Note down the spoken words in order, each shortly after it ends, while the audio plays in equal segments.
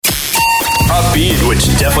feed, which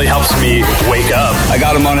definitely helps me wake up. I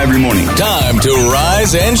got them on every morning. Time to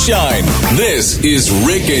rise and shine. This is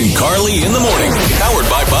Rick and Carly in the morning, powered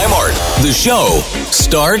by Mart. The show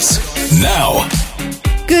starts now.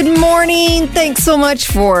 Good morning. Thanks so much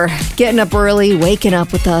for getting up early, waking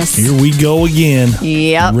up with us. Here we go again.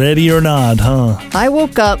 Yep. Ready or not, huh? I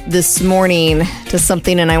woke up this morning to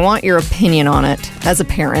something, and I want your opinion on it as a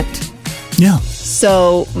parent. Yeah.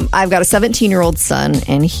 So I've got a 17-year-old son,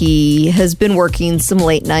 and he has been working some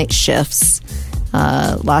late night shifts.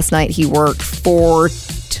 Last night he worked 4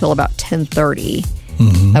 till about 10:30.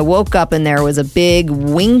 I woke up and there was a big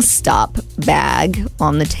Wingstop bag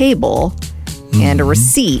on the table and a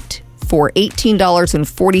receipt for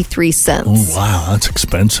 $18.43. Oh, wow. That's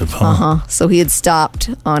expensive, huh? So he had stopped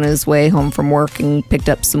on his way home from work and picked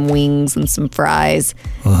up some wings and some fries.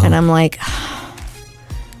 And I'm like,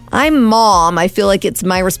 I'm mom. I feel like it's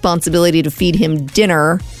my responsibility to feed him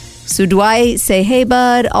dinner. So do I say, hey,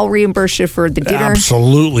 bud, I'll reimburse you for the dinner?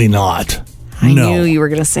 Absolutely not. I knew you were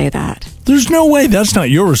going to say that. There's no way that's not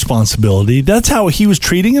your responsibility. That's how he was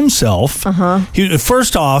treating himself.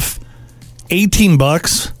 First off,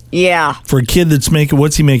 $18 Yeah, for a kid that's making,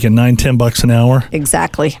 what's he making, $9-10 an hour?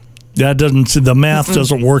 exactly. That doesn't, the math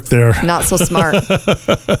doesn't work there. Not so smart.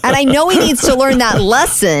 And I know he needs to learn that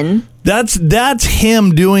lesson. That's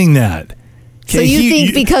him doing that. So you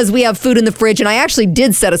think because we have food in the fridge, and I actually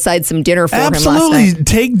did set aside some dinner for him last night. Absolutely.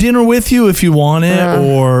 Take dinner with you if you want it,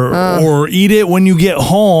 or eat it when you get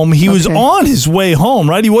home. He was on his way home,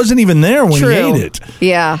 right? He wasn't even there when he ate it.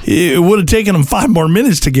 Yeah. It would have taken him 5 more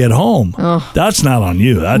minutes to get home. That's not on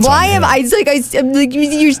you. That's Why on am him. I'm like,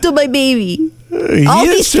 you're still my baby. I'll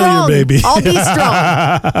be still strong. your baby. I'll be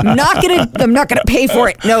strong. I'm not gonna pay for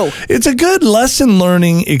it. No. It's a good lesson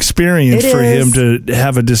learning experience It for is. him to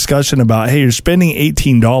have a discussion about, hey, you're spending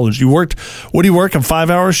 $18. You worked, what do you work, a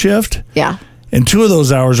 5-hour shift? Yeah. And 2 of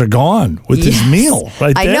those hours are gone with his meal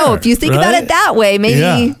right there. I know. If you think about right? it that way, maybe,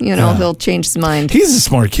 Yeah. he'll change his mind. He's a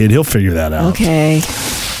smart kid. He'll figure that out. Okay.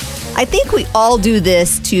 I think we all do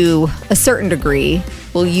this to a certain degree.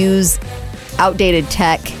 We'll use outdated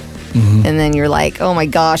tech, and then you're like, oh my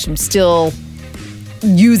gosh, I'm still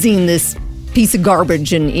using this piece of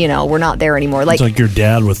garbage, and, we're not there anymore. It's like your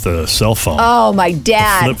dad with the cell phone. Oh, my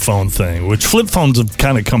dad. Flip phone thing, which flip phones have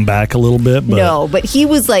kind of come back a little bit. But No, but he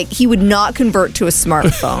was like, he would not convert to a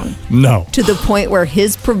smartphone. No. To the point where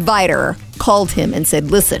his provider called him and said,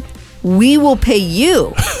 listen, we will pay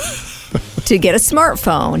you to get a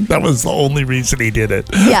smartphone. That was the only reason he did it.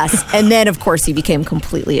 Yes. And then, of course, he became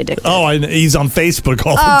completely addicted. Oh, he's on Facebook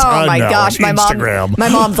all the time Oh my now, gosh, and Instagram. my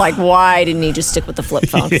mom's like, why didn't he just stick with the flip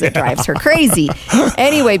phone? Because it drives her crazy.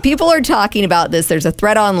 Anyway, people are talking about this. There's a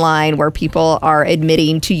thread online where people are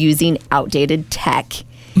admitting to using outdated tech,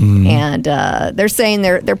 and they're saying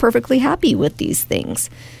they're perfectly happy with these things.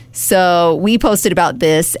 So we posted about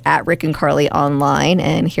this at Rick and Carly online,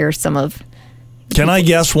 and here's some of. Can I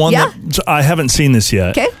guess one? Yeah. I haven't seen this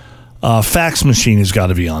yet. Okay. Fax machine has got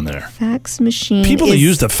to be on there. Fax machine. People that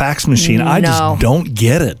use the fax machine, I No. just don't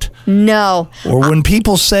get it. No. Or when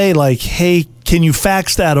people say, like, hey, can you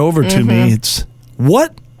fax that over to me? It's,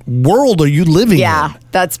 what world are you living Yeah, in?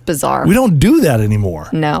 that's bizarre. We don't do that anymore.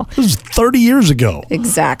 No. It was 30 years ago.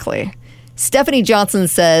 Exactly. Stephanie Johnson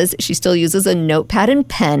says she still uses a notepad and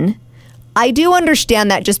pen. I do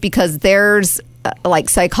understand that just because there's like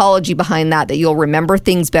psychology behind that you'll remember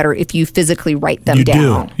things better if you physically write them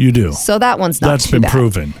down. You do. So that one's not That's too been bad.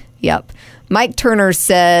 proven. Yep. Mike Turner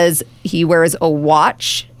says he wears a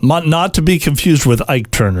watch. Not to be confused with Ike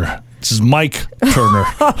Turner. This is Mike Turner.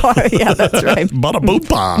 Yeah, that's right. Bada boop.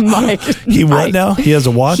 Mike. He what now? He has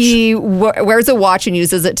a watch? He wears a watch and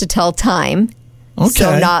uses it to tell time. Okay.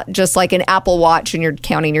 So not just like an Apple Watch and you're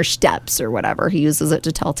counting your steps or whatever. He uses it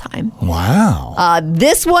to tell time. Wow.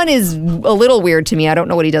 This one is a little weird to me. I don't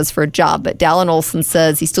know what he does for a job, but Dallin Olson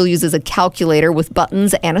says he still uses a calculator with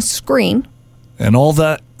buttons and a screen. And all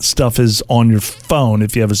that stuff is on your phone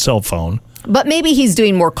if you have a cell phone. But maybe he's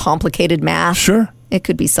doing more complicated math. Sure. It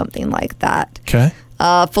could be something like that. Okay.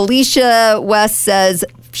 Felicia West says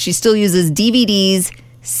she still uses DVDs,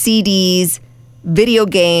 CDs, video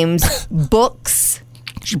games, books,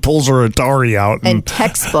 She pulls her Atari out and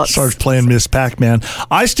textbooks. starts playing Miss Pac-Man.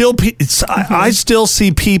 I still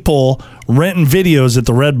see people renting videos at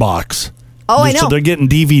the Redbox. Oh, I know. So they're getting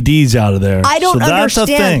DVDs out of there. I don't so that's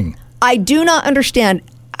understand. a thing. I do not understand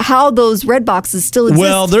how those red boxes still exist.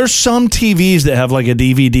 Well, there's some TVs that have like a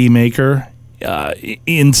DVD maker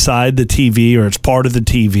inside the TV, or it's part of the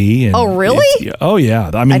TV. And Oh, really? Oh,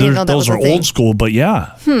 yeah. I mean, didn't know that those was a are thing. old school, but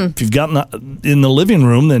yeah. If you've got in the living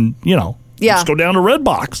room, then, Yeah. Let's go down to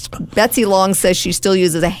Redbox. Betsy Long says she still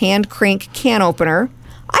uses a hand crank can opener.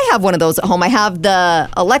 I have one of those at home. I have the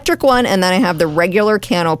electric one, and then I have the regular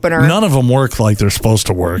can opener. None of them work like they're supposed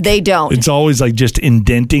to work. They don't. It's always like just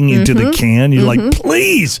indenting into the can. You're like,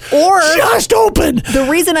 please, or just open. The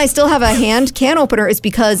reason I still have a hand can opener is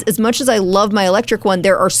because as much as I love my electric one,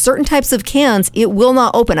 there are certain types of cans it will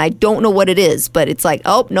not open. I don't know what it is, but it's like,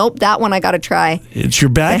 oh, nope, that one I got to try. It's your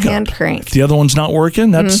backup. The hand crank. If the other one's not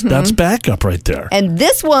working, that's backup right there. And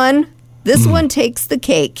this one takes the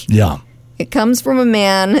cake. Yeah. It comes from a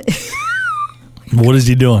man. What is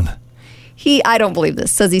he doing? I don't believe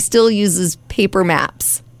this, says he still uses paper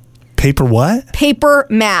maps. Paper what? Paper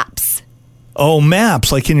maps. Oh,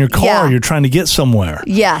 maps, like in your car, Yeah. you're trying to get somewhere.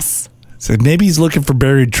 Yes. So maybe he's looking for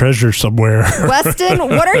buried treasure somewhere. Weston,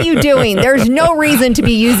 what are you doing? There's no reason to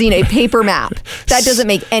be using a paper map. That doesn't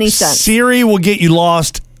make any sense. Siri will get you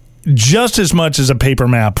lost just as much as a paper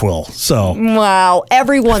map will. So, wow,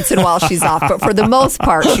 every once in a while she's off, but for the most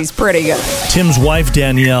part, she's pretty good. Tim's wife,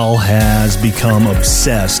 Danielle, has become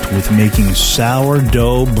obsessed with making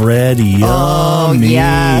sourdough bread. Yummy. Oh,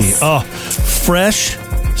 yes. Oh, fresh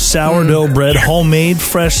sourdough bread, homemade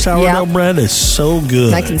fresh sourdough bread is so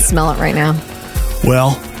good. I can smell it right now.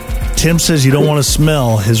 Well, Tim says you don't want to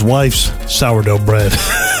smell his wife's sourdough bread.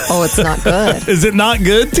 Oh, it's not good. Is it not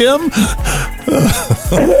good, Tim?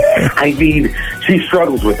 I mean, she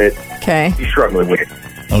struggles with it. Okay. She's struggling with it.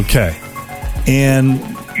 Okay. And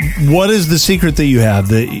what is the secret that you have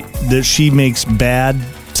that she makes bad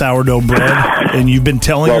sourdough bread and you've been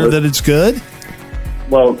telling her that it's good?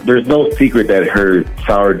 Well, there's no secret that her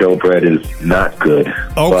sourdough bread is not good.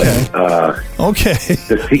 Okay. But, okay.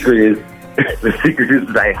 The secret is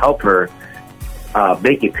that I help her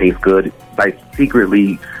make it taste good by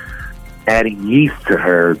secretly adding yeast to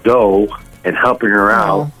her dough and helping her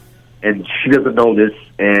out. And she doesn't know this,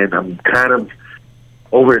 and I'm kind of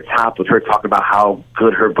over the top with her talking about how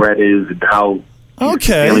good her bread is and how she's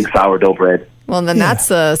feeling sourdough bread. Well, then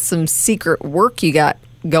that's some secret work you got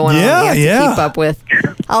going on. You have to keep up with.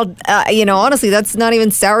 Honestly, that's not even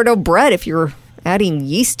sourdough bread if you're adding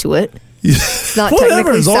yeast to it. It's not Whatever,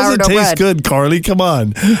 technically as long as it sourdough tastes bread. good, Carly. Come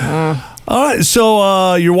on. All right,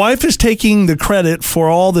 so your wife is taking the credit for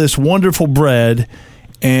all this wonderful bread,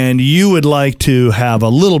 and you would like to have a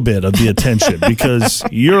little bit of the attention because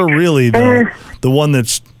you're really the one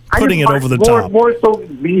that's putting it over the top. More so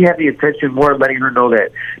me having the attention, more letting her know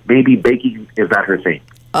that maybe baking is not her thing.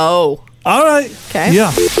 Oh. All right. Okay.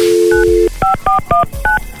 Yeah.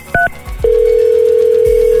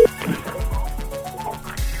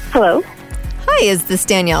 Hello. Hi, is this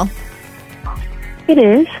Danielle? It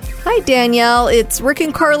is. Hi, Danielle. It's Rick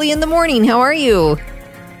and Carly in the morning. How are you?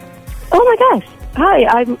 Oh my gosh. Hi,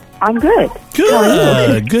 I'm good.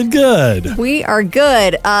 Good. We are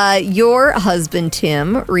good. Your husband,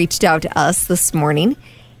 Tim, reached out to us this morning,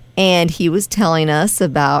 and he was telling us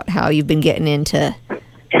about how you've been getting into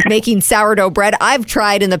making sourdough bread. I've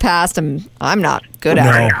tried in the past. I'm not good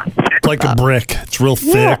at it. It's like a brick. It's real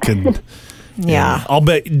thick. And yeah. I'll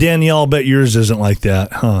bet yours isn't like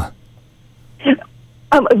that, huh?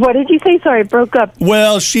 What did you say? Sorry, it broke up.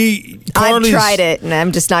 Well, I've tried it, and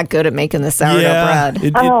I'm just not good at making the sourdough bread.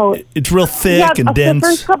 It's real thick and dense. The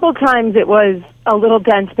first couple times it was a little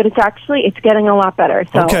dense, but it's getting a lot better.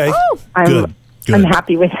 So okay, good. I'm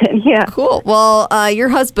happy with it. Yeah, cool. Well, your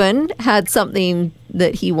husband had something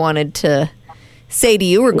that he wanted to say to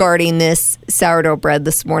you regarding this sourdough bread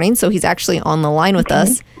this morning, so he's actually on the line with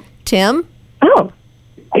us. Tim? Oh.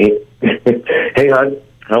 Hey, hon.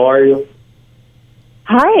 How are you?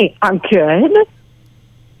 Hi, I'm good.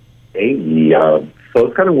 Hey, so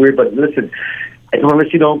it's kind of weird, but listen, I just want to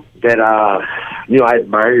let you know that, I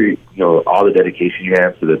admire, all the dedication you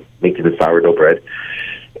have to making the sourdough bread.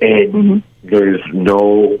 And there's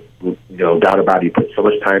no, doubt about it. You put so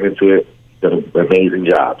much time into it. You've done an amazing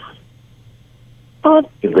job. Oh,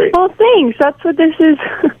 great. Well, thanks. That's what this is.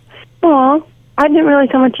 Aw, I didn't realize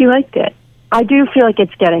how much you liked it. I do feel like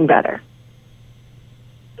it's getting better.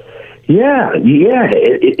 Yeah,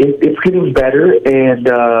 it's getting better, and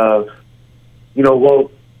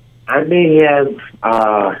I may have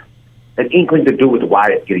an inkling to do with why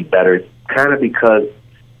it's getting better. It's kind of because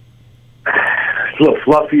it's a little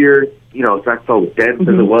fluffier. It's not so dense as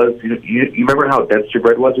it was. You remember how dense your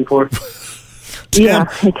bread was before?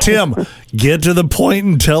 Tim, get to the point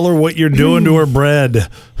and tell her what you're doing to her bread.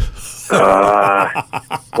 Well,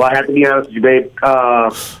 I have to be honest with you, babe.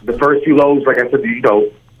 The first few loaves, like I said,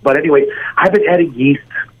 But anyway, I've been adding yeast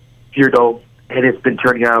to your dough, and it's been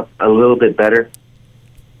turning out a little bit better,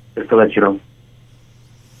 just to let you know.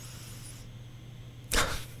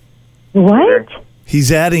 What?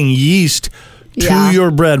 He's adding yeast to Yeah.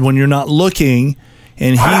 your bread when you're not looking,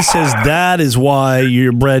 and he says that is why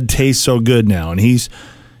your bread tastes so good now. And he's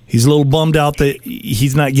a little bummed out that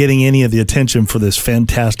he's not getting any of the attention for this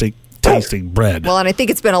fantastic tasting bread. Well, and I think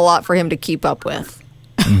it's been a lot for him to keep up with.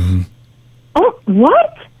 Oh,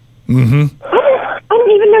 what? Mm-hmm. I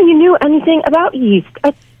didn't even know you knew anything about yeast.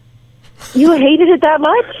 You hated it that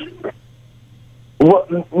much?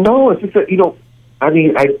 Well, no, it's just that, I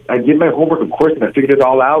did my homework, of course, and I figured it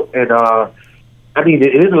all out. And,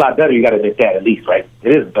 it is a lot better. You got to admit that, at least, right?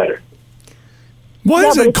 It is better. Why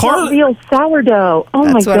is but it it's not Carly? real sourdough. Oh,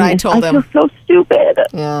 That's my what I goodness. told him. I feel so stupid.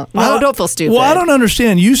 Yeah. No, don't feel stupid. Well, I don't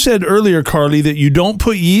understand. You said earlier, Carly, that you don't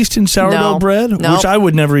put yeast in sourdough No. bread, Nope. which I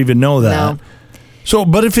would never even know that. No. So,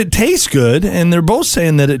 but if it tastes good, and they're both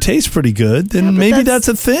saying that it tastes pretty good, then but maybe that's- that's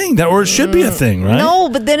a thing, or it should be a thing, right? No,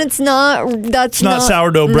 but then it's not. That's It's not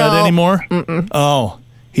sourdough bread anymore? Oh.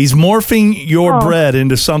 He's morphing your bread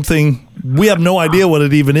into something we have no idea what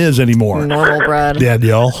it even is anymore. Normal bread.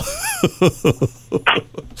 Danielle.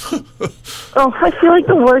 Oh, I feel like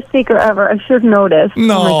the worst baker ever. I should have noticed.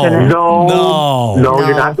 No. Oh, my goodness. No, No.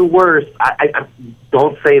 you're not the worst. I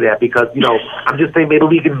don't say that because I'm just saying maybe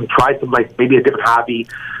we can try some maybe a different hobby.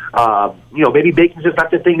 Maybe baking's just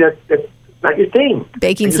not the thing that's not your thing.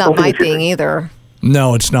 Baking's I just not don't my think it's your thing either.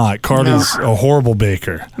 No, it's not. Carly's a horrible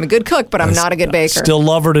baker. I'm a good cook, but I'm not a good baker. Still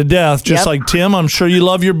love her to death. Just Yep. like Tim, I'm sure you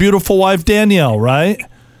love your beautiful wife, Danielle, right?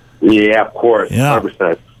 Yeah, of course, Yeah.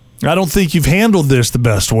 100%. I don't think you've handled this the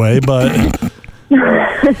best way, but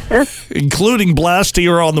including blasting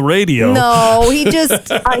her on the radio. No, he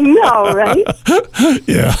just. I know, right?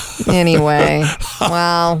 Yeah. Anyway,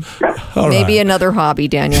 wow. Maybe another hobby,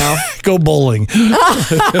 Danielle. Go bowling.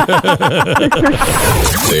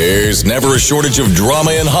 There's never a shortage of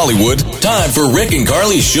drama in Hollywood. Time for Rick and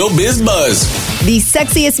Carly's Showbiz Buzz. The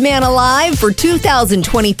sexiest man alive for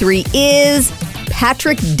 2023 is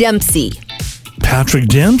Patrick Dempsey. Patrick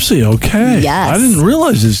Dempsey, okay. Yes. I didn't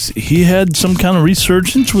realize he had some kind of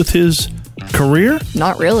resurgence with his career.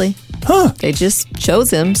 Not really. Huh. They just chose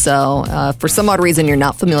him. So, for some odd reason, you're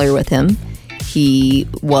not familiar with him. He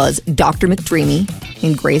was Dr. McDreamy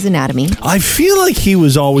in Grey's Anatomy. I feel like he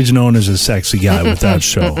was always known as a sexy guy with that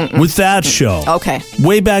show. With that show. Okay.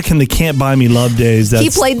 Way back in the Can't Buy Me Love days. He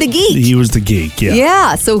played the geek. He was the geek, yeah.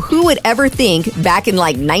 Yeah. So, who would ever think back in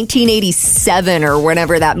 1987 or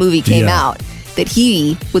whenever that movie came Yeah. out that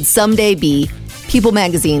he would someday be People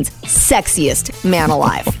Magazine's sexiest man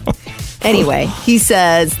alive? Anyway, he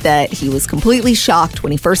says that he was completely shocked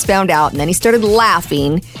when he first found out, and then he started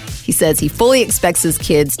laughing. He says he fully expects his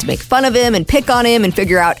kids to make fun of him and pick on him and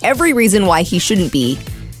figure out every reason why he shouldn't be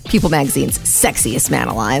People Magazine's sexiest man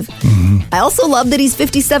alive. I also love that he's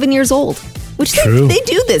 57 years old, which True. they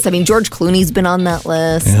do this. I mean, George Clooney's been on that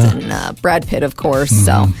list, Yeah. and Brad Pitt, of course.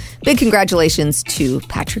 So big congratulations to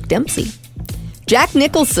Patrick Dempsey. Jack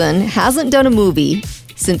Nicholson hasn't done a movie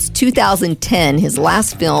since 2010. His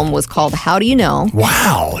last film was called How Do You Know?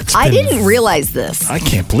 Wow. I didn't realize this. I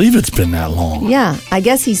can't believe it's been that long. Yeah, I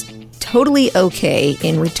guess he's totally okay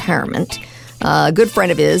in retirement. A good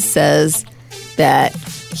friend of his says that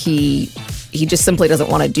he just simply doesn't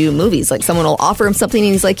want to do movies. Like someone will offer him something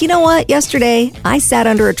and he's like, you know what? Yesterday I sat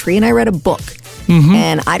under a tree and I read a book.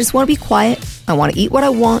 And I just want to be quiet. I want to eat what I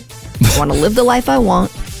want. I want to live the life I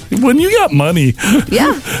want. When you got money,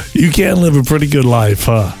 Yeah. you can live a pretty good life,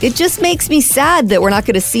 huh? It just makes me sad that we're not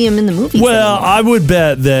going to see him in the movies Well, anymore. I would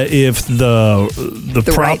bet that if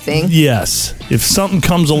the right thing? yes, if something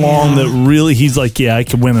comes along that really he's like, yeah, I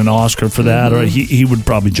could win an Oscar for that, or he would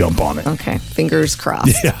probably jump on it. Okay, fingers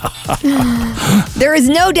crossed. There is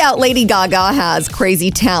no doubt Lady Gaga has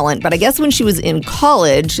crazy talent, but I guess when she was in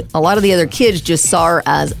college, a lot of the other kids just saw her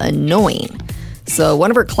as annoying. So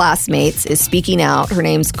one of her classmates is speaking out. Her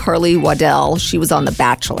name's Carly Waddell. She was on The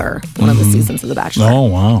Bachelor, one of the seasons of The Bachelor. Oh,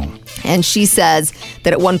 wow. And she says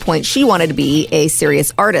that at one point she wanted to be a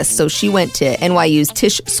serious artist. So she went to NYU's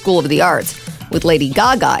Tisch School of the Arts with Lady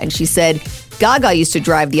Gaga. And she said Gaga used to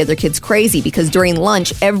drive the other kids crazy because during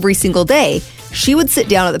lunch every single day, she would sit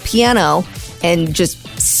down at the piano and just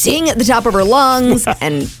sing at the top of her lungs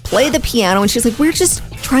and play the piano. And she's like, we're just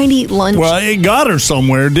trying to eat lunch. Well, it got her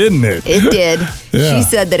somewhere, didn't it? It did. Yeah. She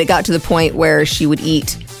said that it got to the point where she would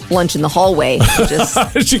eat lunch in the hallway.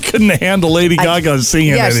 Just She couldn't handle Lady Gaga singing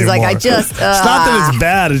yeah, anymore. she's like, I just... it's not that it's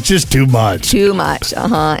bad, it's just too much. Too much.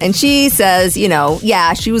 And she says,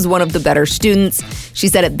 yeah, she was one of the better students. She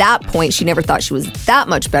said at that point, she never thought she was that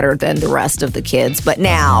much better than the rest of the kids. But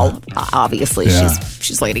now, obviously, Yeah.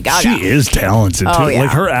 she's Lady Gaga. She is talented, too. Oh, yeah.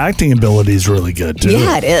 Like, her acting ability is really good, too.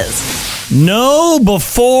 Yeah, it is. Know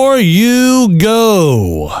before you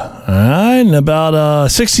go. All right, in about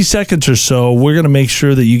 60 seconds or so, we're going to make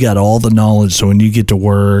sure that you got all the knowledge. So when you get to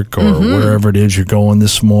work or wherever it is you're going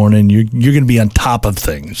this morning, you're going to be on top of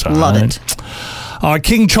things. All Love right? it.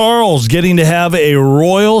 King Charles getting to have a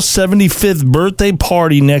royal 75th birthday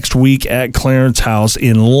party next week at Clarence House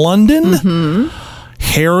in London.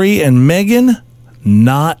 Harry and Meghan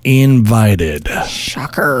not invited.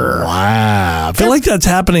 Shocker. Wow. I feel like that's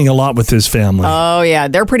happening a lot with this family. Oh, yeah.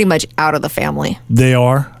 They're pretty much out of the family. They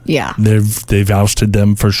are? Yeah. They've ousted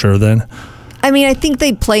them for sure then? I mean, I think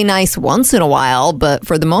they play nice once in a while, but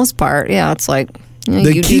for the most part, yeah, it's like...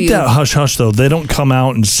 They keep that hush-hush, though. They don't come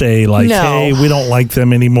out and say, like, hey, we don't like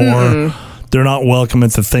them anymore. They're not welcome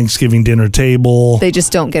at the Thanksgiving dinner table. They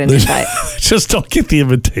just don't get an invite. Just don't get the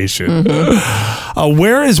invitation.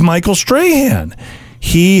 Where is Michael Strahan?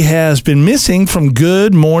 He has been missing from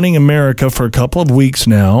Good Morning America for a couple of weeks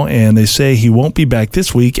now, and they say he won't be back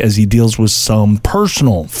this week as he deals with some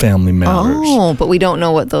personal family matters. Oh, but we don't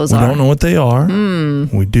know what those are. We don't know what they are.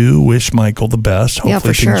 We do wish Michael the best.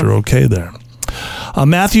 Hopefully things are okay there.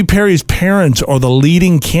 Matthew Perry's parents are the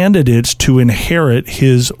leading candidates to inherit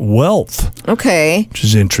his wealth. Okay. Which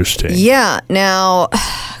is interesting. Yeah. Now,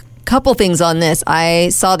 a couple things on this. I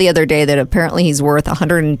saw the other day that apparently he's worth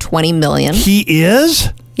 $120 million. He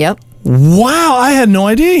is? Yep. Wow, I had no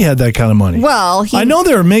idea he had that kind of money. Well, I know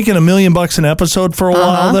they were making $1 million an episode for a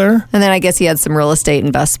while there. And then I guess he had some real estate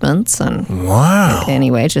investments. And wow.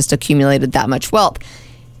 Anyway, just accumulated that much wealth.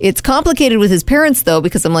 It's complicated with his parents, though,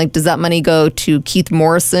 because I'm like, does that money go to Keith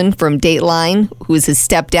Morrison from Dateline, who is his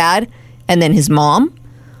stepdad, and then his mom?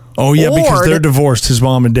 Oh, yeah, because they're divorced, his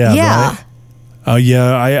mom and dad, right?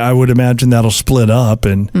 Yeah, I would imagine that'll split up.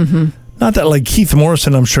 And not that, like, Keith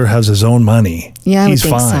Morrison, I'm sure, has his own money. Yeah, he's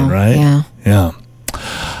fine, so. right?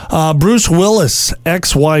 Yeah. Bruce Willis'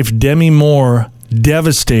 ex-wife, Demi Moore,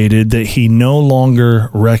 devastated that he no longer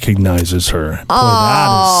recognizes her. Boy,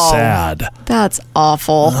 that is sad. That's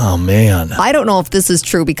awful. Oh, man. I don't know if this is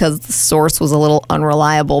true because the source was a little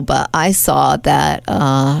unreliable, but I saw that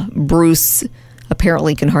Bruce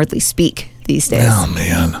apparently can hardly speak these days. Oh,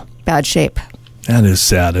 man. Bad shape. That is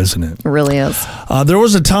sad, isn't it? It really is. There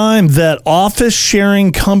was a time that office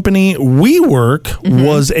sharing company WeWork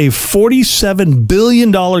was a $47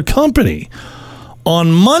 billion company.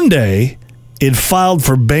 On Monday, it filed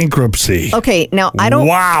for bankruptcy. Okay, now I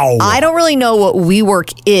don't really know what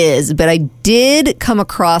WeWork is, but I did come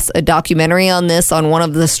across a documentary on this on one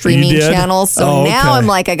of the streaming channels. So now I'm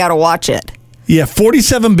like, I got to watch it. Yeah,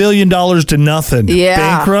 $47 billion to nothing. Yeah.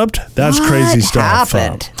 Bankrupt? That's crazy stuff.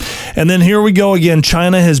 Happened? And then here we go again.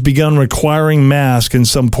 China has begun requiring masks in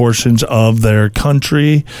some portions of their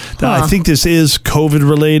country. I think this is COVID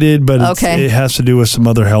related, but it has to do with some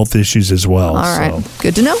other health issues as well. All right.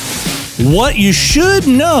 Good to know. What you should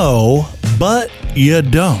know, but you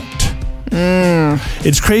don't.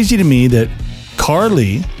 It's crazy to me that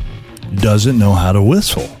Carly doesn't know how to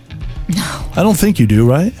whistle. No. I don't think you do,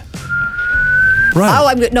 right?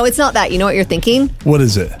 Right. Oh, no, it's not that. You know what you're thinking? What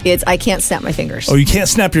is it? It's I can't snap my fingers. Oh, you can't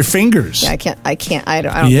snap your fingers. Yeah, I can't. I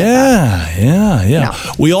don't. Yeah.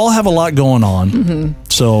 No. We all have a lot going on.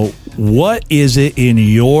 So what is it in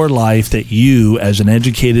your life that you, as an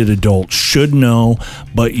educated adult, should know,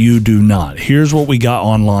 but you do not? Here's what we got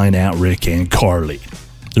online at Rick and Carly.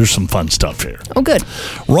 There's some fun stuff here. Oh, good.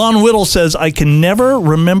 Ron Whittle says, I can never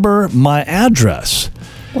remember my address.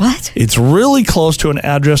 What? It's really close to an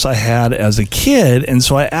address I had as a kid, and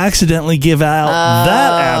so I accidentally give out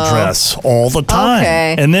that address all the time.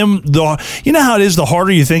 Okay. And then, you know how it is, the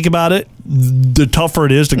harder you think about it, the tougher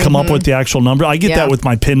it is to come up with the actual number. I get that with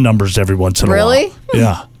my PIN numbers every once in a while. Really?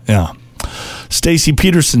 Yeah. Stacy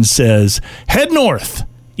Peterson says, head north.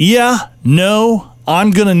 Yeah, no,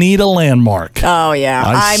 I'm going to need a landmark. Oh, yeah.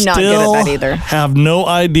 I'm not good at that either. Have no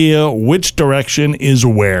idea which direction is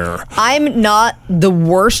where. I'm not the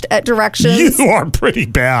worst at directions. You are pretty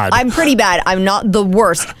bad. I'm pretty bad. I'm not the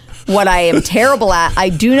worst. What I am terrible at, I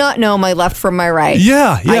do not know my left from my right.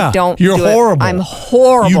 Yeah. I don't. You're horrible. I'm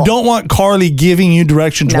horrible. You don't want Carly giving you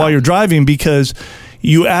directions while you're driving because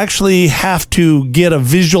you actually have to get a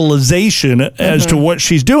visualization as to what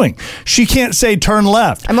she's doing. She can't say turn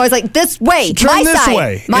left. I'm always like, this way, turn my this side,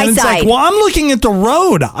 way. my and it's side. like, well, I'm looking at the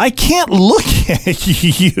road. I can't look at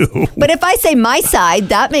you. But if I say my side,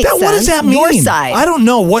 that makes sense. What does that mean? Your side. I don't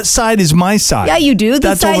know. What side is my side? Yeah, you do. The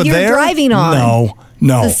That's side over you're there? driving on.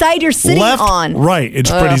 No. The side you're sitting Left, on. Right. It's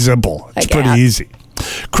pretty simple. It's pretty easy.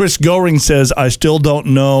 Chris Goring says, I still don't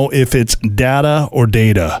know if it's data or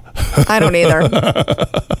data. I don't either.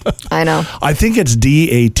 I know. I think it's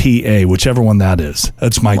DATA, whichever one that is.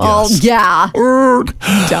 That's my guess. Yeah.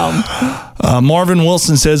 Dumb. Marvin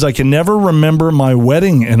Wilson says, I can never remember my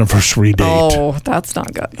wedding anniversary date. Oh, that's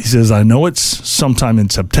not good. He says, I know it's sometime in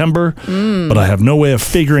September, but I have no way of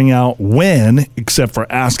figuring out when except for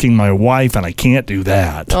asking my wife, and I can't do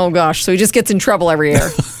that. Oh, gosh. So he just gets in trouble every year.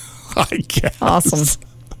 I guess. Awesome.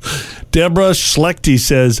 Deborah Schlechte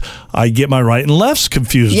says, I get my right and lefts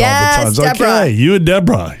confused all the time. It's like, Deborah. hey, you and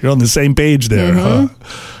Deborah, you're on the same page there, huh?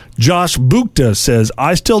 Josh Bukta says,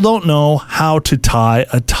 I still don't know how to tie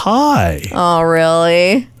a tie. Oh,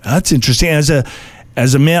 really? That's interesting. As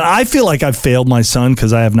a man, I feel like I've failed my son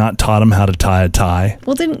because I have not taught him how to tie a tie.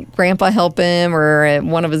 Well, didn't Grandpa help him or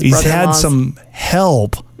one of his He's brother-in-laws? had some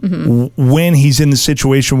help when he's in the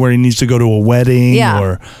situation where he needs to go to a wedding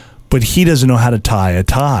but he doesn't know how to tie a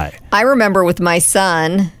tie. I remember with my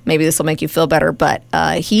son, maybe this will make you feel better, but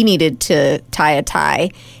he needed to tie a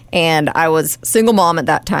tie. And I was single mom at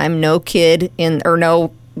that time, no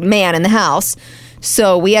man in the house.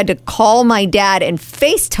 So we had to call my dad and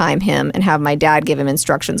FaceTime him and have my dad give him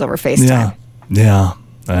instructions over FaceTime. Yeah,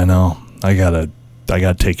 I know. I gotta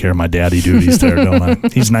take care of my daddy duties there, don't I?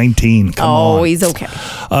 He's 19. Come on. Oh, he's okay.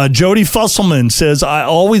 Jody Fusselman says, I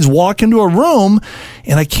always walk into a room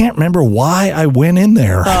and I can't remember why I went in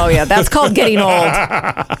there. Oh, yeah. That's called getting old.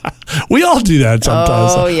 We all do that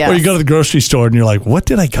sometimes. Oh, yes. Or you go to the grocery store and you're like, what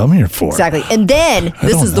did I come here for? Exactly. And then,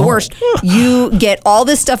 this is the worst, you get all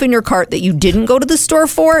this stuff in your cart that you didn't go to the store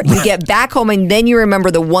for. You get back home and then you remember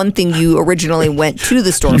the one thing you originally went to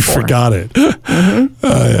the store You for. forgot it. Oh,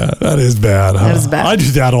 yeah. That is bad. Huh? That is bad. I do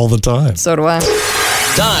that all the time. So do I.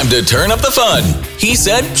 Time to turn up the fun. He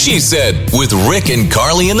said, she said, with Rick and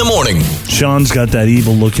Carly in the morning. Sean's got that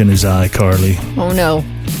evil look in his eye, Carly. Oh, no.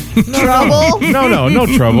 Trouble? No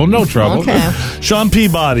trouble. No trouble. Okay. Sean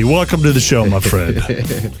Peabody, welcome to the show, my friend.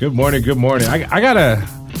 Good morning.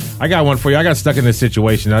 I got one for you. I got stuck in this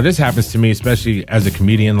situation. Now, this happens to me, especially as a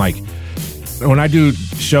comedian. Like, when I do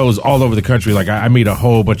shows all over the country, like, I meet a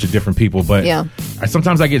whole bunch of different people, but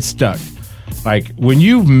sometimes I get stuck. Like, when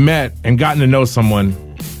you've met and gotten to know someone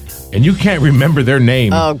and you can't remember their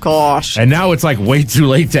name. Oh, gosh. And now it's like way too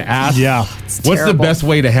late to ask. Yeah. What's terrible. the best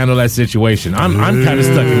way to handle that situation? I'm kind of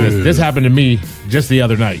stuck in this. This happened to me just the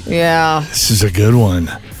other night. Yeah. This is a good one.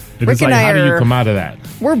 It's Rick like, and I how do you are- come out of that?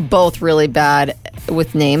 We're both really bad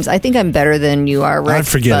with names. I think I'm better than you are, Rick. I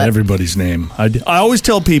forget but- everybody's name. I always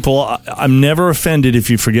tell people I'm never offended if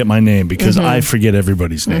you forget my name because I forget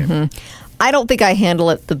everybody's name. I don't think I handle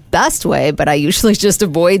it the best way, but I usually just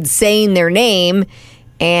avoid saying their name.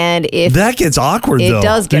 And if That gets awkward, it though.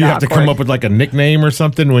 does Do get you have to awkward. come up with like a nickname or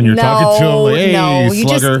something when you're talking to them? Like, hey,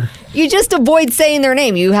 slugger. You just avoid saying their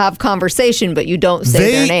name. You have conversation, but you don't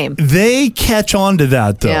say their name. They catch on to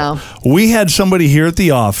that, though. Yeah. We had somebody here at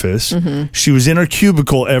the office. She was in her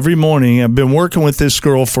cubicle every morning. I've been working with this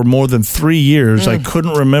girl for more than 3 years. I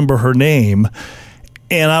couldn't remember her name.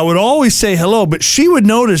 And I would always say hello, but she would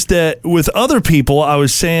notice that with other people, I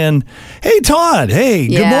was saying, hey, Todd, hey,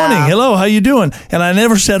 good Yeah. morning, hello, how you doing? And I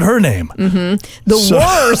never said her name. The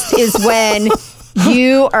worst is when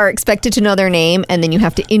you are expected to know their name and then you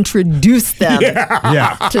have to introduce them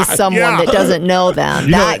Yeah. to someone that doesn't know them.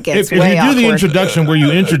 You know, That gets if way you do awkward. the introduction where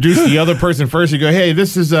you introduce the other person first, you go, "Hey,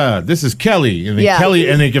 this is Kelly," and then Kelly,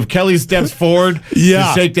 and then if Kelly steps forward,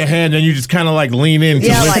 Yeah. to shake the hand, then you just kind of like lean in to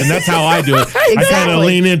Yeah, listen. like- That's how I do it. I kind Exactly. of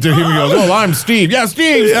lean into him and go, "Oh, I'm Steve. Yeah,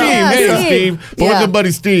 Steve. Yeah, Hey, Steve. Steve. But Yeah. what's good,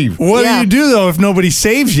 buddy, Steve?" What Yeah. do you do, though, if nobody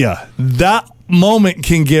saves you? That moment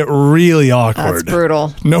can get really awkward. That's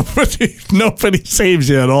brutal. Nobody saves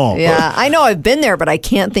you at all. Yeah, I know I've been there, but I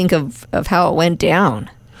can't think of how it went down.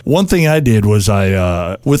 One thing I did was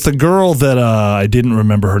with the girl that I didn't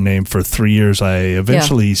remember her name for 3 years, I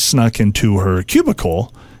eventually snuck into her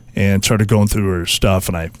cubicle and started going through her stuff,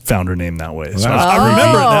 and I found her name that way. So I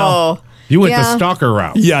remember it now. Oh, You went Yeah. the stalker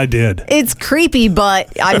route. Yeah, I did. it's creepy, but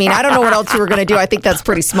I mean, I don't know what else you were going to do. I think that's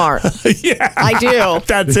pretty smart. Yeah. I do.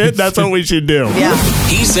 That's it. That's what we should do. Yeah.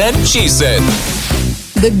 He said, she said.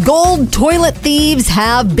 The gold toilet thieves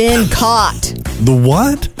have been caught. The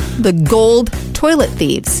what? The gold toilet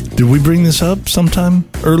thieves. Did we bring this up sometime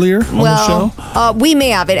earlier on the show? We may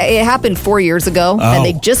have. It happened 4 years ago, Oh. and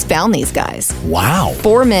they just found these guys. Wow.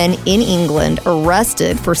 4 men in England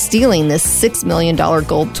arrested for stealing this $6 million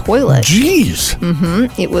gold toilet. Jeez.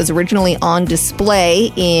 It was originally on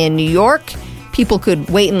display in New York. People could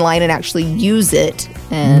wait in line and actually use it.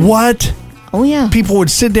 And What? oh yeah, People would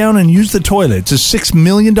sit down and use the toilet. It's a $6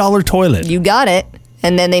 million toilet. you got it.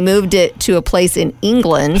 And then they moved it to a place in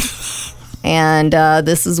England And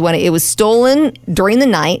this is when it was stolen during the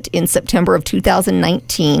night in September of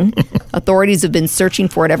 2019. Authorities have been searching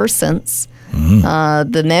for it ever since.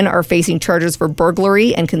 The men are facing charges for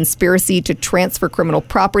burglary and conspiracy to transfer criminal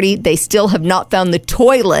property. They still have not found the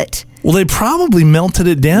toilet. Well, they probably melted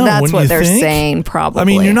it down. That's what they're think? saying, probably. I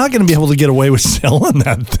mean, you're not going to be able to get away with selling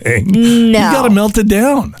that thing. No. You got to melt it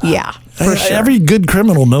down. Yeah, for sure. Every good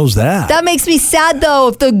criminal knows that. That makes me sad, though,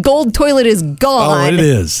 if the gold toilet is gone. Oh, it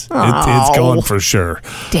is. It's gone for sure.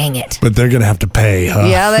 Dang it. But they're going to have to pay, huh?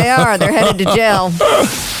 Yeah, they are. They're headed to jail.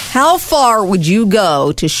 How far would you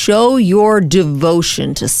go to show your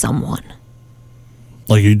devotion to someone?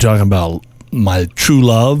 Like you're talking about my true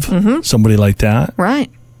love? Somebody like that? Right.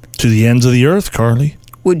 To the ends of the earth, Carly.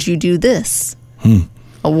 Would you do this?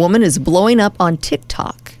 A woman is blowing up on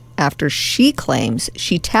TikTok after she claims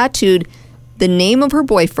she tattooed the name of her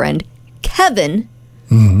boyfriend, Kevin,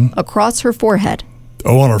 across her forehead.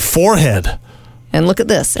 Oh, on her forehead. And look at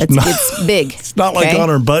this. It's big. It's not like on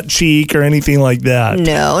her butt cheek or anything like that.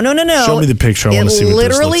 No. Show me the picture. I want to see what this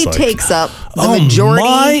literally looks like. takes up the majority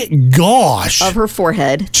my gosh. of her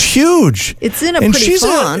forehead. It's huge. It's in a pretty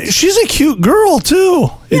font. She's a cute girl, too.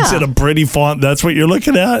 It's Yeah. in a pretty font. That's what you're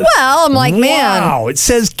looking at? Well, I'm like, man. Wow. It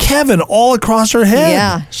says Kevin all across her head.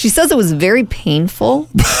 Yeah. She says it was very painful.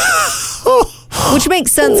 Which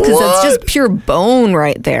makes sense because it's just pure bone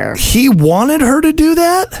right there. He wanted her to do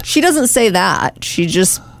that? She doesn't say that. She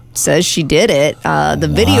just says she did it. The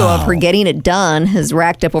video of her getting it done has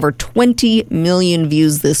racked up over 20 million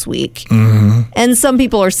views this week. And some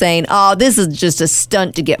people are saying, oh, this is just a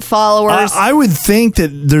stunt to get followers. I would think that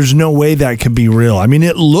there's no way that could be real. I mean,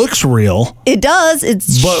 it looks real. It does.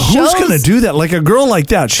 But who's going to do that? Like a girl like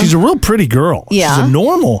that. She's a real pretty girl. Yeah.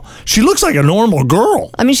 She looks like a normal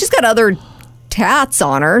girl. I mean, she's got other tats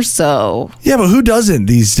on her, so Yeah, but who doesn't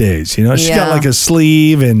these days? You know, she's got like a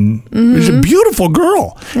sleeve and she's a beautiful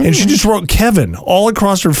girl. And she just wrote Kevin all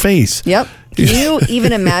across her face. Yep. Can you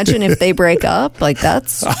even imagine if they break up? Like,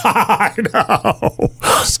 that's... I know.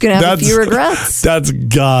 She's going to have a few regrets. That's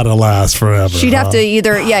gotta last forever. She'd have to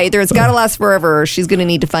either it's gotta last forever, or she's going to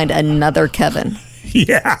need to find another Kevin.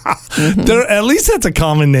 Yeah. At least that's a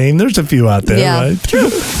common name. There's a few out there, right? True.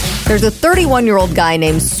 There's a 31-year-old guy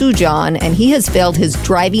named Sujan, and he has failed his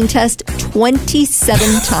driving test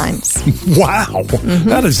 27 times. Wow.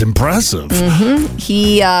 That is impressive.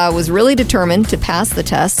 He was really determined to pass the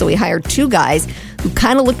test, so he hired two guys who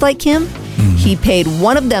kind of looked like him. He paid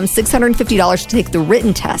one of them $650 to take the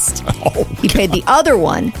written test. He paid the other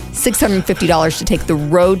one $650 to take the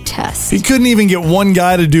road test. He couldn't even get one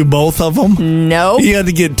guy to do both of them? No. He had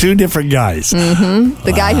to get two different guys.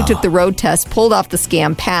 The guy who took the road test pulled off the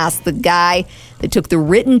scam, passed. The guy that took the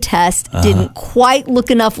written test didn't quite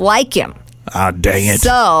look enough like him. Ah, dang it.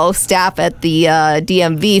 So staff at the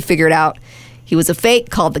DMV figured out he was a fake,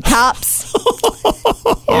 called the cops,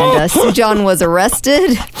 and Sujan was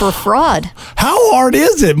arrested for fraud. How hard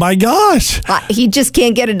is it? My gosh. He just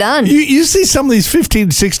can't get it done. You see some of these 15,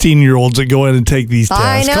 16-year-olds that go in and take these tests.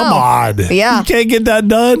 I know. Come on. Yeah. You can't get that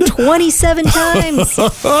done? 27 times.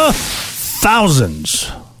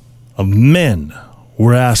 Thousands of men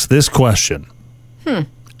were asked this question.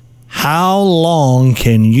 How long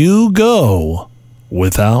can you go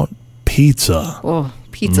without pizza? Oh,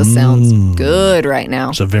 pizza sounds good right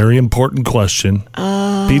now. It's a very important question.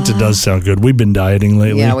 Pizza does sound good. We've been dieting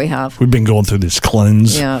lately. Yeah, we have. We've been going through this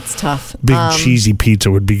cleanse. Yeah, it's tough. Big cheesy pizza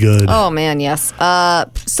would be good. Oh, man, yes.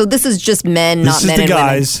 So this is just men, not This is men the and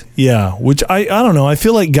guys, yeah. Which I don't know. I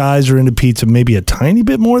feel like guys are into pizza maybe a tiny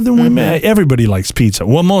bit more than women. Everybody likes pizza.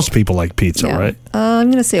 Well, most people like pizza, women. right? I'm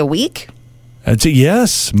going to say a week. That's it.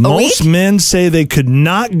 Yes, most men say they could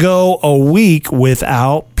not go a week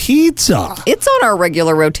without pizza. It's on our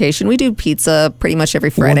regular rotation. We do pizza pretty much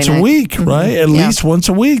every Friday Once night. a week, right? At least once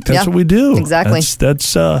a week. That's what we do. Exactly.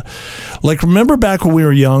 That's like, remember back when we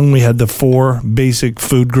were young, we had the 4 basic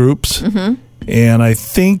food groups. And I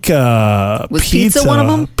think was pizza one of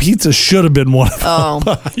them? Pizza should have been one of them.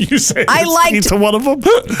 Oh, You say I liked pizza one of them?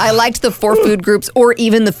 I liked the 4 food groups, or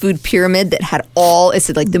even the food pyramid that had it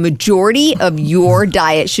said like the majority of your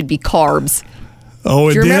diet should be carbs. Oh,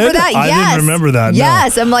 it Do you did? remember that? I Yes. didn't remember that.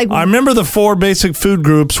 Yes, no. I'm like- I remember the 4 basic food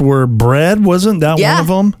groups were bread, wasn't that one of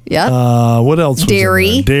them? Yeah. What else was Dairy.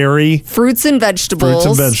 in there? Dairy. Fruits and vegetables.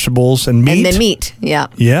 And meat. And then meat. Yeah.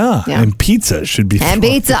 Yeah. And pizza should be. And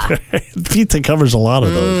pizza. Pizza covers a lot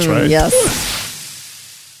of those, right? Yes.